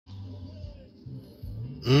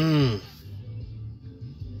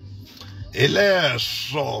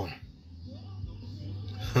Eleso.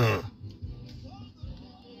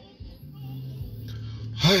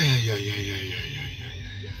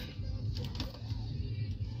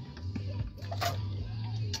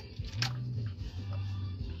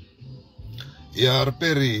 Yar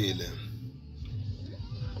perile.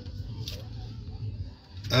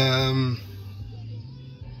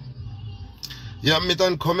 Ya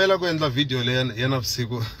mitan khomela ku endla video le ya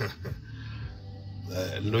navusiku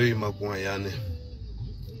loyi makun'wanyani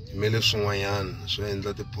mele swin'wanyana swo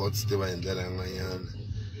endla ti-pots ti va hi ndlela yin'wanyana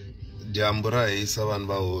dyambu ra hisa vanhu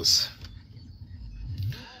va hosi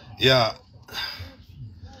ya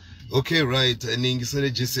okay right ni yingisele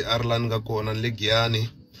GCR la ni nga kona ni le Giyani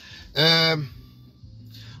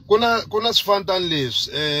kuna swifantani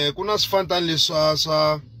leswi kuna swifantani leswa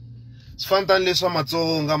swifantani leswa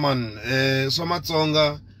Matsonga man swa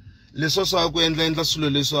Matsonga leswo swa ku endla swilo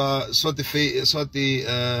leswa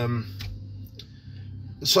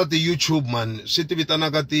swa ti YouTube man swi ti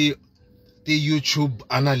vitanaka ti YouTube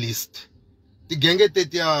Analyst tigenge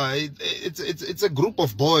tetiya it's a group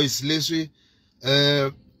of boys leswi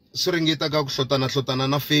swi ringetaka ku hlotana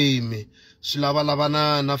na fame swi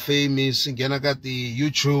lavalavana na fame swi nghena ka ti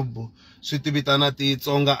YouTube swi ti vitana ti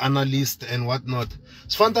Xitsonga Analyst and what not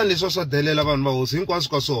swifantani leswi swa delela vanhu va hosi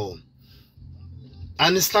hinkwaswo ka swona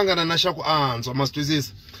a ni hlangana na xa ku antswa ma swi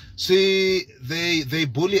twisisa they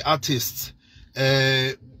bully artists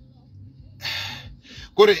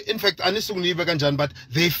in fact a ni swi ni veka njhani but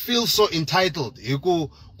they feel so entitled hi ku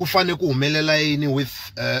fane ku humelela yini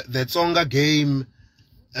with the Tsonga game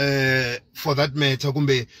for that matter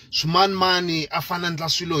kumbe swimani a fana ndla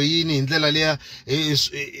swilo yini hi ndlela leya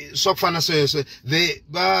swa ku fana sweswe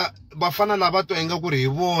va fana lava to enga ku ri hi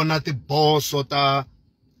vona tiboso ta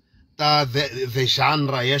the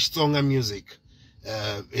genre ya Xitsonga music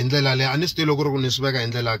hi ndlela leyi a ni swi tivi loko ri ku ni swi veka hi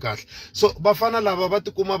ndlela ya kahle so vafana lava va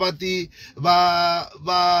tikuma va ti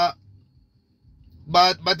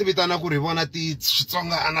vitana ku ri vona ti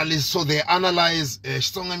Xitsonga Analyst so they analyze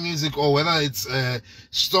Xitsonga music or whether it's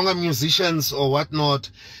Xitsonga musicians or what not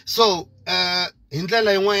so hi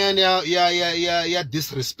ndlela yin'wanyana ya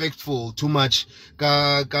disrespectful too much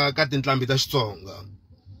ka tinqambi ta Xitsonga.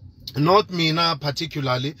 Not Mina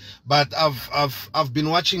particularly, but I've been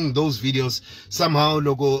watching those videos somehow.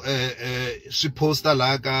 Logo she posta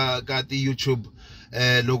la ka the YouTube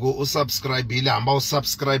logo subscribe ile amba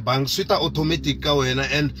subscribe bang swita automatic ka wena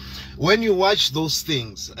and when you watch those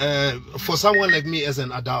things for someone like me as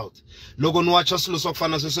an adult logo no watch swilo swa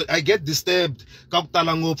kufana so I get disturbed ka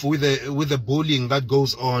kutala ngopfu with the bullying that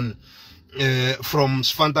goes on from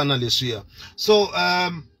swifantana leswiya so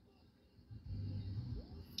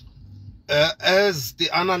as the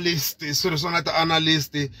analyst, the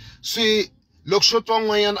analyst, swi loko xo twa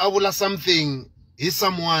n'wanyana a vula something hi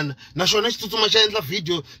someone naswona xi tsutsuma xa endla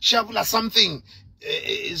video xa vula something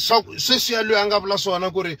sweswiya loyi a nga vula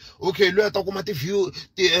swona ku ri okay loyi a ta kuma ti-view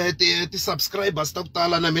ti-subscribers ta ku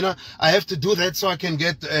tala na mina I have to do that so I can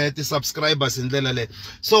get ti-subscribers hi ndlela leyo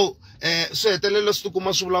so swi hetelela swi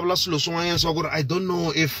tikuma swi vulavula swilo swin'wanyana swa ku ri I don't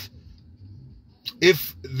know if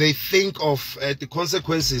they think of the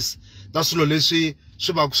consequences ta swilo leswi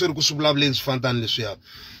swi va ku swi ri ku swi vulavuleni swifantani leswiya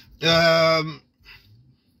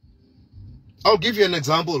I'll give you an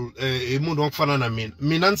example hi munhu wa ku fana na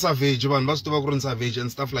mina ni savage vanhu va swi tiva ku ri ni savage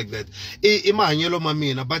and stuff like that i mahanyelo ma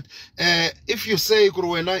mina but if you say ku ri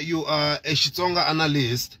wena you are a Xitsonga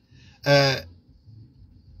Analyst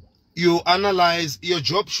you analyze your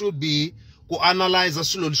job should be ku analyze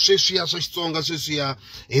swilo sweswiya swa Xitsonga sweswiya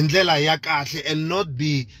hi ndlela ya kahle and not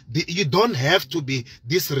be you don't have to be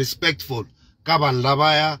disrespectful ka vanhu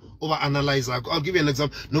lavaya u va analyzaka I'll give you an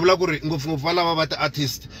example no vula ku ri ngopfungopfu va lava va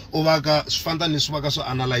ti-artist u va ka swifantani leswi va ka swo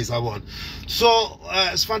analyze vona so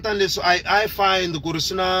swifantani leswi I find ku ri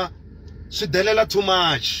swi delela too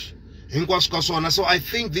much hinkwaswo ka swona so I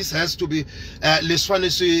think this has to be leswi fane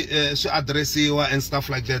swi addressiwa and stuff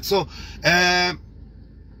like that so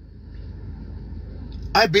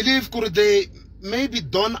I believe they maybe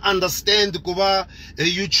don't understand kuba a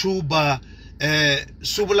YouTuber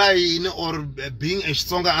or being a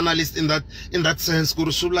Xitsonga Analyst in that sense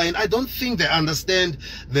I don't think they understand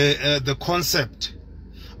the concept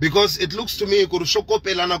because it looks to me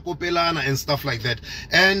kopelana and stuff like that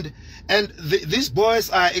and these boys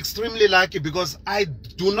are extremely lucky because I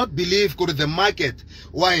do not believe the market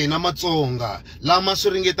why na Matsonga lama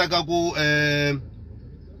suringetaka ku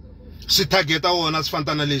swi targeta wona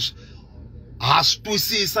swifantana leswi ha swi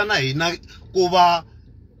twisisa na hina ku va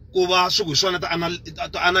swi ku swona ta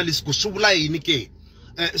analyst ku swi vula yini ke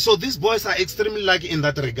So these boys are extremely lucky in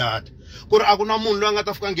that regard.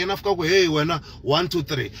 Hey, 1, 2,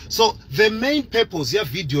 3. So the main purpose ya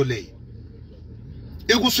video lay.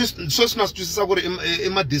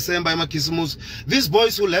 December, these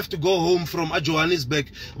boys will have to go home from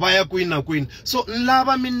Johannesburg via Queen. So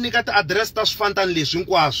lava min nikata address tas fantan lesson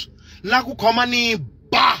kwas. La ku komani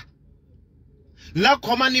ba. La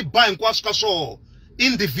komani ba nkwas kaso.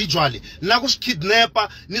 Individually, nakus kidnapper,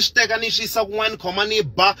 nisteka nishisa one komani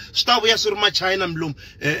ba, stavuya surma China mlum,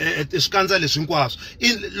 skanza leshinkwas.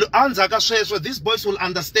 In Anzaka says, so these boys will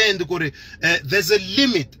understand there's a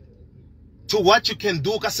limit to what you can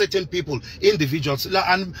do to certain people, individuals.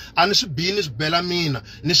 And nishibinis bela mina,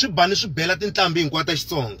 nishibanishu bela tintambi inkwata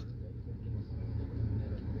Xitsonga.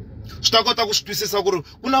 Stakota kustwisisa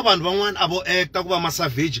kuna vanhu van'wana avo acta kuva ma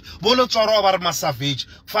savage, volo tswariwa va ri ma savage,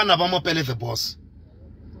 fana va Mapele the boss.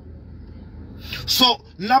 So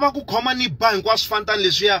lava ku khoma ni ba hinkwaswo fantani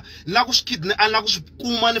leswiya la ku kidnap la ku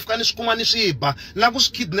kuma ni fika ni swikuma ni swiba la ku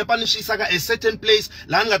kidnapa ni swi yisa a certain place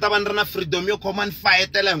la ni nga ta va ni ri na freedom yo khoma ni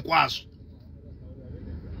fayetela hinkwaswo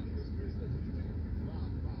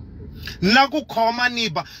na ku khoma ni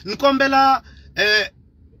ba ni kombela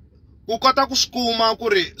ku kota ku skuma ku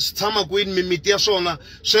ri tshama kwini mimiti ya swona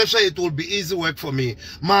sweswo it will be easy work for me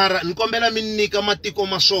mara ni kombela mi nyika matiko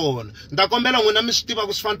ma swona nda kombela n'wina mi swi tiva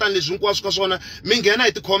ku swifantani leswi hinkwaswo ka swona mi nghena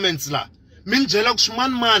hi ti-comments la mi ni byela ku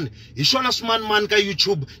swimanimani hi swona swimanimani ka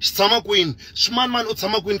YouTube xi tshama kwini swimanimani u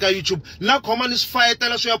tshama kwini ka YouTube la khoma ni swi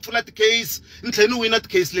fayetela swo ya pfula ti-case ni tlhela ni wina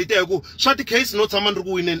ti-case letiya hi ku swa ti-case no tshama ni ri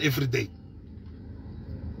ku wineni every day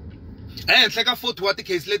ehenhla ka 40 wa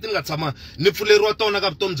ti-case leti ni nga tshama ni pfuleriwa tona ka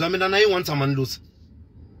vutomi bya mina na yin'wana tshama ni lusa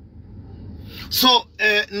so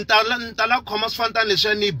ni ta la khoma swifantani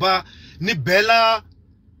leswiya ni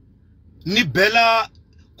bela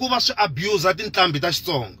ku va swi abuser tinqambi ta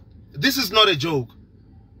Xitsonga. This is not a joke.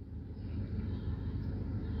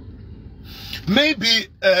 Maybe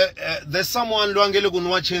there's someone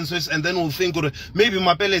watching this and then will think maybe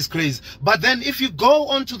Mapele is crazy. But then if you go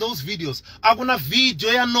onto those videos, aguna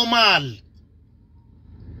video ya normal.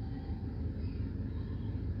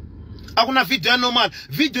 Aguna video ya normal.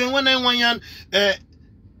 Video yan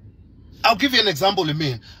I'll give you an example.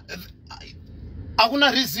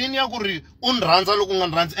 Aguna reason ya kuri unranza loko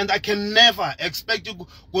nganranza and I can never expect you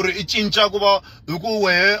kuri ichincha kuba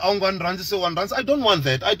ukuwe aunganranza se wanranza. I don't want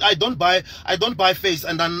that. I don't buy face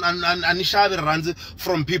and anishabe ranzi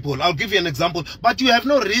from people. I'll give you an example, but you have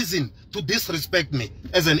no reason to disrespect me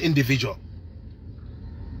as an individual.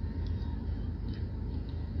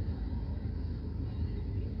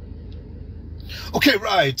 Okay,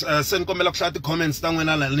 right. Send komela kushaya ti-comments ta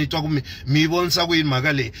n'wina la ni twa ku mi vonisa ku yini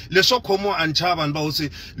mhaka leyi leswo khomiwa a ni chava vanhu va hosi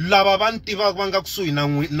lava va ni tivaka va nga kusuhi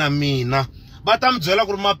na mina va ta mi byela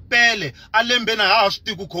ku ri Mapele a lembeni ha swi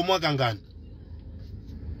tivi ku khomiwa kangani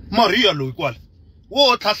mariya loyi kwala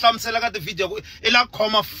wo tlhahlamusela ka ti-video i la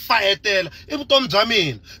khoma fayetela i vutomi bya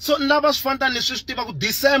mina so ni lava swifantani leswi swi tiva ku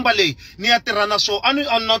December leyi ni ya tirha na swo a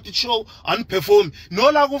not show a ni perform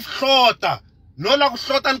no la ku hlota ni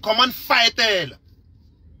khoma ni fayetela.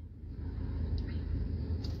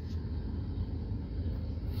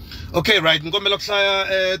 Okay, right. Ngomela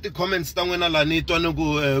kuhlaya ti-comments ta n'wina la ni twa ni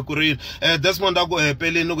ku ri Desmond a ku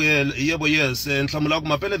Pele ni ku yebo yes nhlamula ku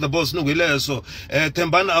Mapele the boss ni ku hileswo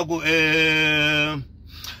Thembani a ku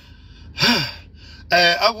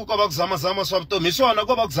aku ko va ku zama swa vutomi hi swona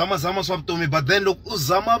ko va ku zama swa vutomi but then loko u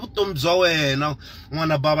zama vutomi bya wena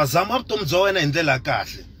n'wana bava zama vutomi bya wena hi ndlela ya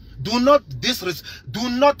kahle. Do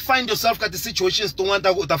not find yourself at the situations to want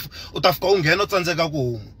to utafika unghena tsandzeka ku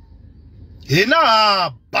huma.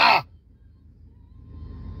 Hina ba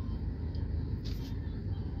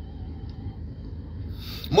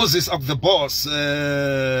Moses of the boss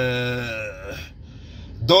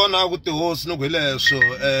Dona ku ti host no hileswo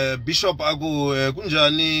Bishop aku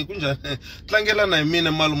kunjani tlangela na hi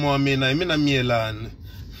mina malume wa mina hi mina Miyelani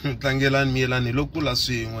tlangelani Miyelani lokula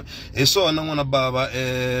swin'we hi swona n'wana bava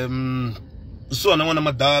swona n'wana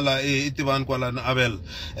madala itivani kwala na Abel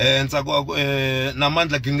ntsako na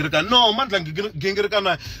Mandla Gingirikana no Mandla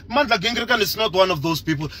Gingirikana is not one of those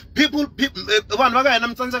people vanhu va ka hina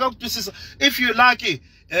mi tsandzeka ku twisisa if you lucky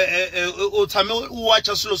u tshame u watch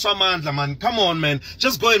swilo swa Mandla man come on man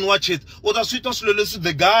just go and watch it u ta swi twa swilo leswi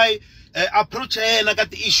the guy approach yena ka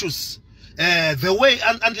ti-issues the way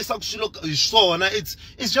andlisa ku swilo swona it's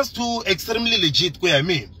just too extremely legit ku ya hi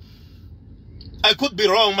mina. I could be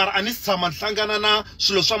wrong, mara ani si tshama hlangana na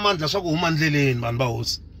swilo swa Mandla swa ku huma ndleleni vanhu va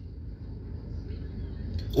hosi.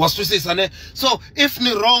 Was twisisa ne? So if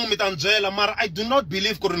ni wrong mitanjela mara I do not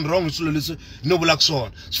believe ku ri wrong swilo leswi no vula ku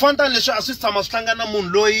swona. Swifana leswi a swi tshama swi hlangana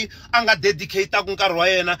munhu loyi a nga dedicate ku nkarhi wa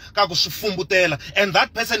yena ka ku swi fumbutela, and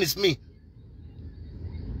that person is me.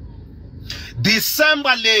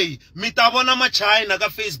 December leyi mi ta vona machina ka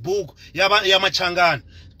Facebook ya machangani.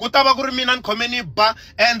 Ku ta va ku ri mina ni khome ni ba,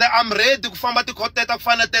 and I'm ready ku famba ti-court teta ku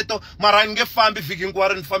fana teto, mara ni nge fambi vhiki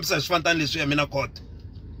hinkwaro ni fambisa hi swifantani leswi ya mina court.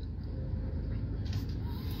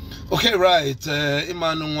 Okay, right.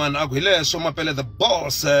 Imanu un'wana aku hi leswo Mapele the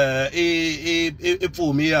boss i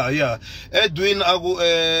pfumi yeah. Edwin aku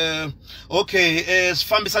okay,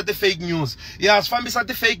 sifambisa the fake news. Yeah, sifambisa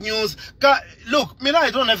the fake news. Look, mina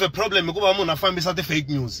I don't have a problem hikuva munhu afambisa the fake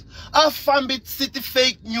news. Afambisa the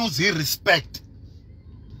fake news hi respect.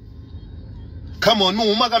 Come on,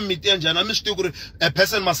 huma ka miti ya njhani? Mi swi tivi ku ri a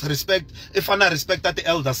person must respect if ana respect the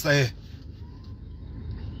elders there.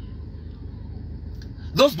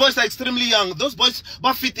 Those boys are extremely young. Those boys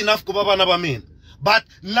are fit enough ku bana ba mina. But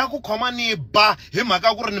na ku khoma ni ba hi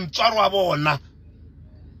mhaka ku ri ni mutswari wa vona.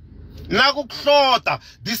 Na ku hlota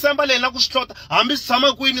December leyi na ku hlota hambi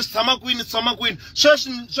tshama kwini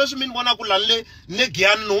sweswi mi ni vona ku lale le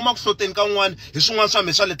Giyani ni huma ku hloteni ka n'wana hi swin'wana swa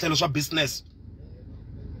me swa le tlhelo swa business.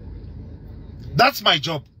 That's my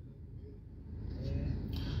job.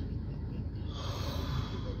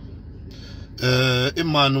 I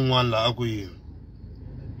mani un'wana la aku yini?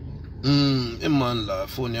 I mani la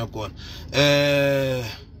phone ya kona.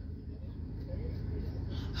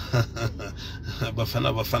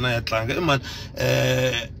 Bafana ya tlanga. I mani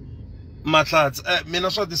Matlats,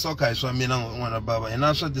 mina swa tisoka hi swa mina n'wana baba.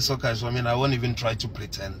 Hina swa tisoka hi swa mina. I won't even try to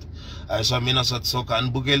pretend. Swa mina swa tisoka ani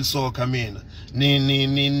bukeli soka mina. Ni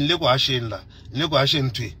le ku hasheni la. Ni le ku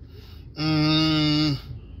hasheni twi.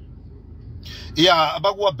 Yeah,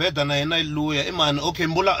 abakuwa better na yena iluya. Man, okay,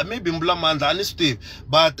 maybe mbula mandla ani Steve,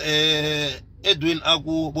 but Edwin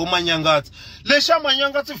aku bo manyangatsi. Lesha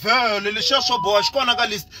manyangatsi vele lesha swo boha xikona ka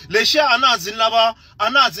list. Lesha anazi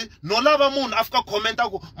no lava munhu afika comment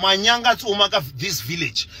aku manyangatsi uma ka this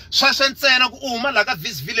village. Sweswe ntsena ku uma la ka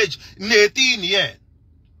this village netini ye.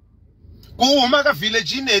 Ku uma ka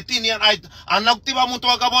village netini ya ana ku tiva muti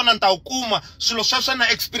wa ka vona nta ukuma swilo sweswe na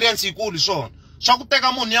experience yikulu swona. Swa ku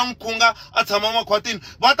teka munhu ya nkhunga a tshama makhwatini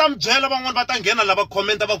va ta mbyela van'wana va ta nghena lava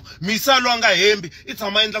comment va ku misalo a nga hembi I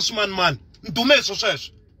tshama endla swimanimani ndume sweswo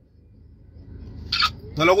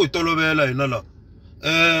na loko hi tolovela hina la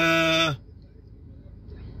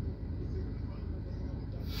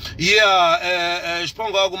yeah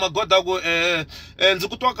xiphongo aku magoda ku ndzi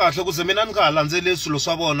ku twa kahle ku ze mina ni nga landzeleli swilo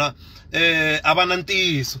swa vona abana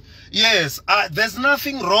ntiyiso. Yes, there's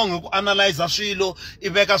nothing wrong with analyze swilo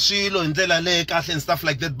iveka swilo indlela le kahle and stuff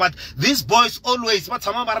like that, but these boys always va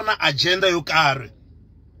tshama va ri na agenda yo karhi.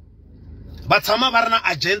 Va tshama va ri na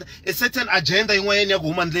agenda, a certain agenda yin'wana ya ku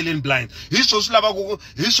huma ndleleni blind. Hi swo swi lava ku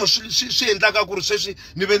hi swo swi endlaka ku ri sweswi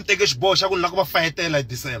ni ve ni teke xiboho xa ku ni lava ku va fayetela hi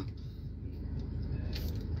December.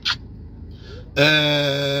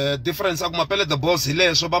 Difference aku Mapele the boss hi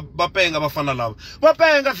leswo va penga vafana lava. Va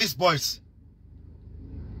penga these boys.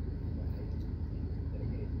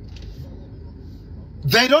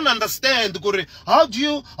 They don't understand. How do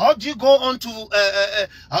you go onto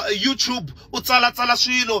YouTube utsala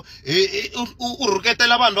swilo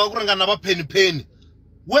uruketela vanhu va ku ringana va penny.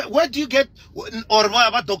 Where do you get, or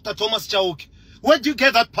va Dr. Thomas Chauke? Where do you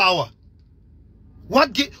get that power?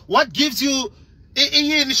 What gives you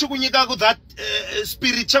yini xi ku nyikaku that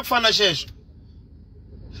spirit xa ku fana xexo?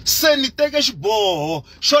 Se ni teke xiboho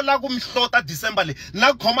xo la ku mi hlota December leyi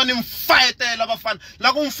na khoma ni mfayetela vafana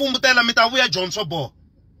la ku mfumbutela mi ta vuya Johnson boho.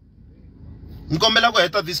 Ni kombela ku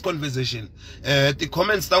heta this conversation. Ti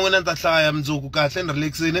comments ta n'wina ni ta hlaya mundzuku kahle ni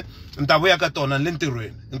relaxini ni ta vuya ka tona ni le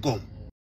ntirhweni. Inkomo.